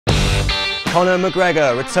Conor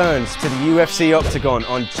McGregor returns to the UFC octagon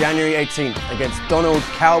on January 18th against Donald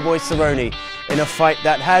Cowboy Cerrone in a fight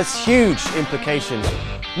that has huge implications,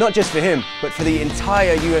 not just for him, but for the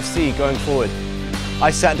entire UFC going forward.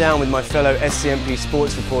 I sat down with my fellow SCMP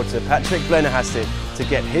sports reporter Patrick Blennerhassett to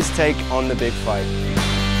get his take on the big fight.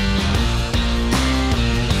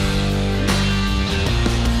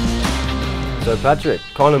 So Patrick,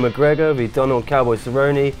 Conor McGregor v Donald Cowboy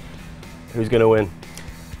Cerrone, who's going to win?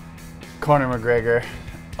 Conor McGregor,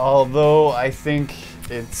 although I think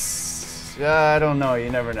it's, I don't know,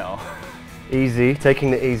 you never know. Easy,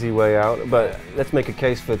 taking the easy way out, but let's make a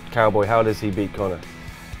case for Cowboy. How does he beat Conor?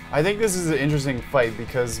 I think this is an interesting fight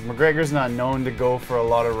because McGregor's not known to go for a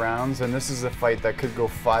lot of rounds, and this is a fight that could go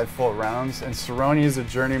 5 full rounds, and Cerrone is a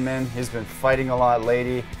journeyman. He's been fighting a lot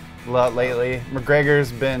lately.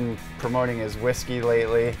 McGregor's been promoting his whiskey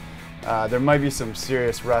lately. There might be some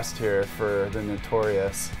serious rust here for the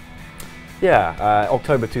Notorious. Yeah,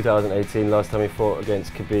 October 2018, last time he fought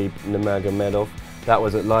against Khabib Nurmagomedov. That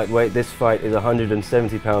was at lightweight. This fight is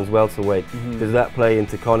 170 pounds welterweight. Does that play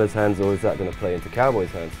into Conor's hands, or is that going to play into Cowboy's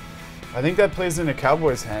hands? I think that plays into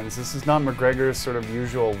Cowboy's hands. This is not McGregor's sort of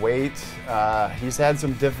usual weight. He's had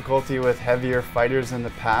some difficulty with heavier fighters in the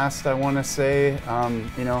past, I want to say.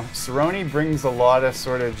 You know, Cerrone brings a lot of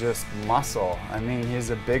sort of just muscle. I mean, he's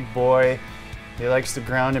a big boy. He likes to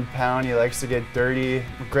ground and pound. He likes to get dirty.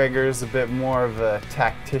 McGregor's a bit more of a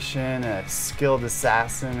tactician, a skilled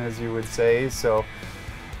assassin, as you would say. So,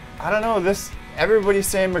 I don't know. Everybody's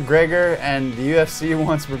saying McGregor, and the UFC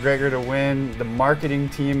wants McGregor to win. The marketing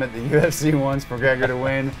team at the UFC wants McGregor to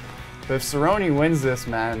win. But if Cerrone wins this,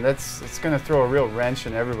 man, it's going to throw a real wrench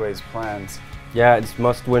in everybody's plans. Yeah, it's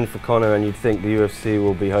must win for Conor, and you'd think the UFC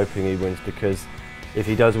will be hoping he wins, because if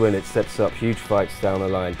he does win, it sets up huge fights down the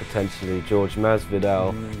line, potentially George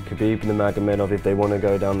Masvidal, Khabib Nurmagomedov, if they want to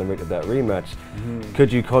go down the route of that rematch.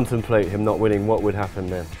 Could you contemplate him not winning? What would happen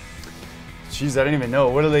then? Jeez, I don't even know.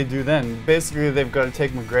 What do they do then? Basically, they've got to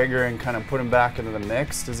take McGregor and kind of put him back into the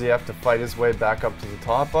mix. Does he have to fight his way back up to the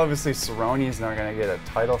top? Obviously, Cerrone's not going to get a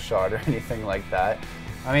title shot or anything like that.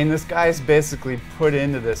 I mean, this guy's basically put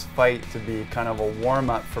into this fight to be kind of a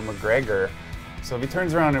warm-up for McGregor. So if he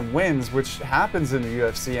turns around and wins, which happens in the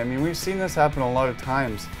UFC, I mean, we've seen this happen a lot of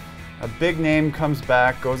times. A big name comes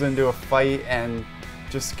back, goes into a fight, and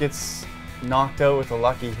just gets knocked out with a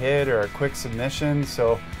lucky hit or a quick submission.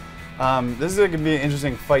 So this is going to be an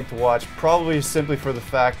interesting fight to watch, probably simply for the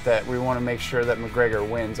fact that we want to make sure that McGregor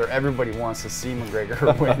wins, or everybody wants to see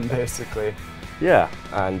McGregor win, basically. Yeah,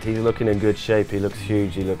 and he's looking in good shape. He looks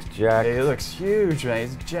huge, he looks jacked. Yeah, he looks huge, man.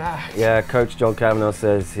 He's jacked. Yeah, Coach John Kavanagh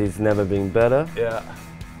says he's never been better. Yeah.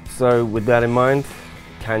 So with that in mind,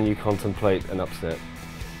 can you contemplate an upset?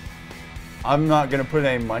 I'm not going to put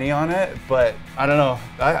any money on it, but I don't know.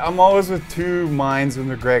 I'm always with two minds with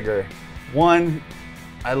McGregor. One,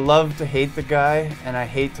 I love to hate the guy, and I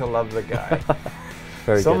hate to love the guy.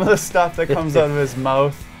 Some of the stuff that comes out of his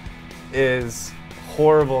mouth is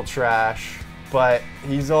horrible trash. But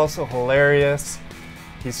he's also hilarious.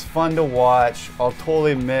 He's fun to watch. I'll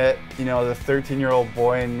totally admit, you know, the 13-year-old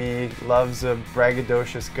boy in me loves a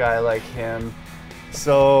braggadocious guy like him.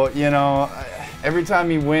 So, you know, every time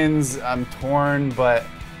he wins, I'm torn, but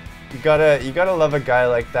you gotta love a guy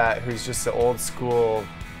like that who's just the old school,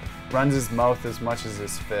 runs his mouth as much as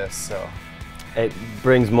his fist. So it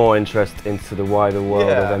brings more interest into the wider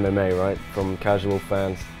world of MMA, right? From casual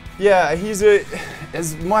fans. Yeah,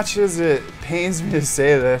 as much as it pains me to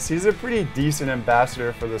say this, he's a pretty decent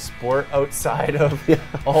ambassador for the sport outside of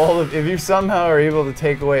if you somehow are able to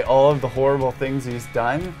take away all of the horrible things he's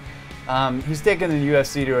done, he's taken the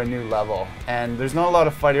UFC to a new level. And there's not a lot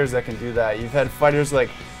of fighters that can do that. You've had fighters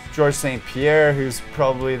like Georges St-Pierre, who's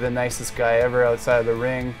probably the nicest guy ever outside of the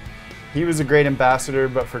ring. He was a great ambassador,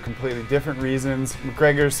 but for completely different reasons.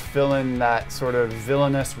 McGregor's filling that sort of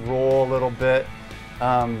villainous role a little bit.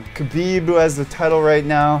 Khabib, who has the title right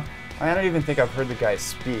now, I don't even think I've heard the guy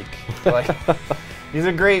speak. Like, he's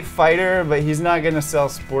a great fighter, but he's not going to sell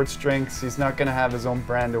sports drinks. He's not going to have his own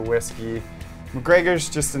brand of whiskey. McGregor's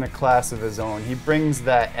just in a class of his own. He brings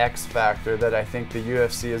that X factor that I think the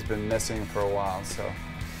UFC has been missing for a while. So,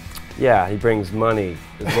 yeah, he brings money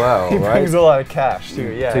as well, he right? brings a lot of cash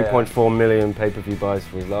too. Yeah, 2.4 million pay-per-view buys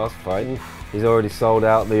for his last fight. He's already sold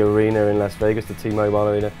out the arena in Las Vegas, the T-Mobile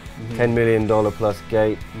Arena, $10 million plus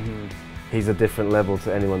gate. He's a different level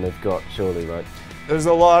to anyone they've got, surely, right? There's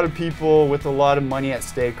a lot of people with a lot of money at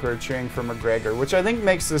stake who are cheering for McGregor, which I think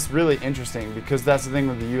makes this really interesting, because that's the thing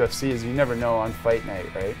with the UFC is you never know on fight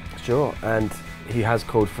night, right? Sure, and he has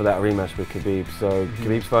called for that rematch with Khabib. So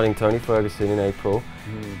Khabib's fighting Tony Ferguson in April.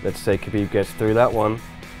 Let's say Khabib gets through that one.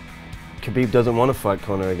 Khabib doesn't want to fight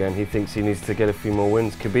Conor again. He thinks he needs to get a few more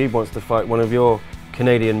wins. Khabib wants to fight one of your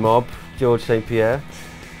Canadian mob, George St. Pierre.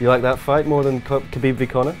 You like that fight more than Khabib v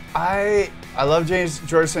Conor? I love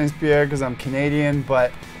George St. Pierre because I'm Canadian,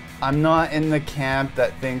 but I'm not in the camp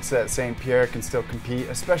that thinks that St. Pierre can still compete,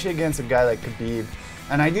 especially against a guy like Khabib.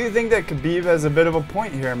 And I do think that Khabib has a bit of a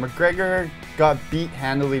point here. McGregor got beat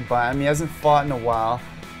handily by him. He hasn't fought in a while.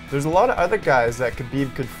 There's a lot of other guys that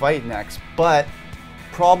Khabib could fight next, but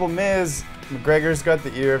problem is McGregor's got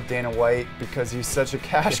the ear of Dana White because he's such a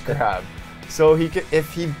cash grab. So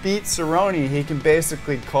if he beats Cerrone, he can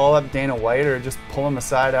basically call up Dana White or just pull him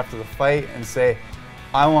aside after the fight and say,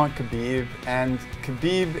 I want Khabib, and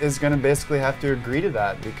Khabib is going to basically have to agree to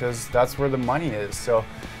that because that's where the money is. So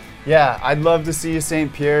yeah, I'd love to see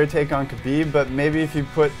St. Pierre take on Khabib, but maybe if you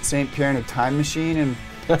put St. Pierre in a time machine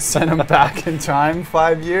and send him back in time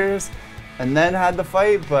 5 years and then had the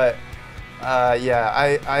fight, but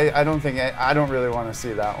yeah, I don't really want to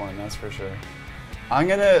see that one, that's for sure. I'm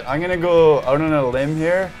gonna go out on a limb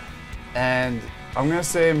here, and I'm gonna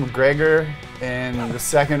say McGregor in the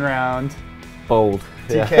second round. Bold.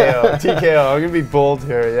 TKO. TKO. I'm gonna be bold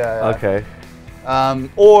here. Yeah. Okay.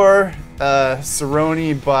 Or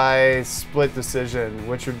Cerrone by split decision,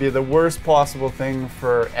 which would be the worst possible thing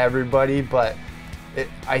for everybody, but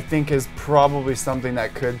I think is probably something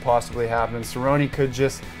that could possibly happen. Cerrone could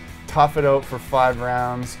just tough it out for 5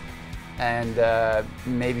 rounds and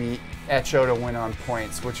maybe etch out a win on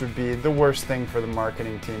points, which would be the worst thing for the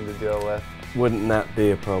marketing team to deal with. Wouldn't that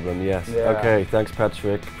be a problem? Yes. Yeah. Okay, thanks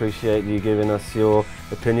Patrick. Appreciate you giving us your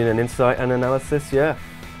opinion and insight and analysis. Yeah.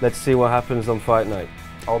 Let's see what happens on fight night.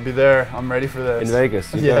 I'll be there. I'm ready for this. In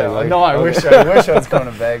Vegas? Yeah. Going, right? No, I wish I was going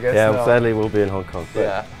to Vegas. Yeah, no. Sadly we'll be in Hong Kong.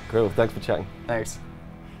 Yeah. Cool. Thanks for chatting. Thanks.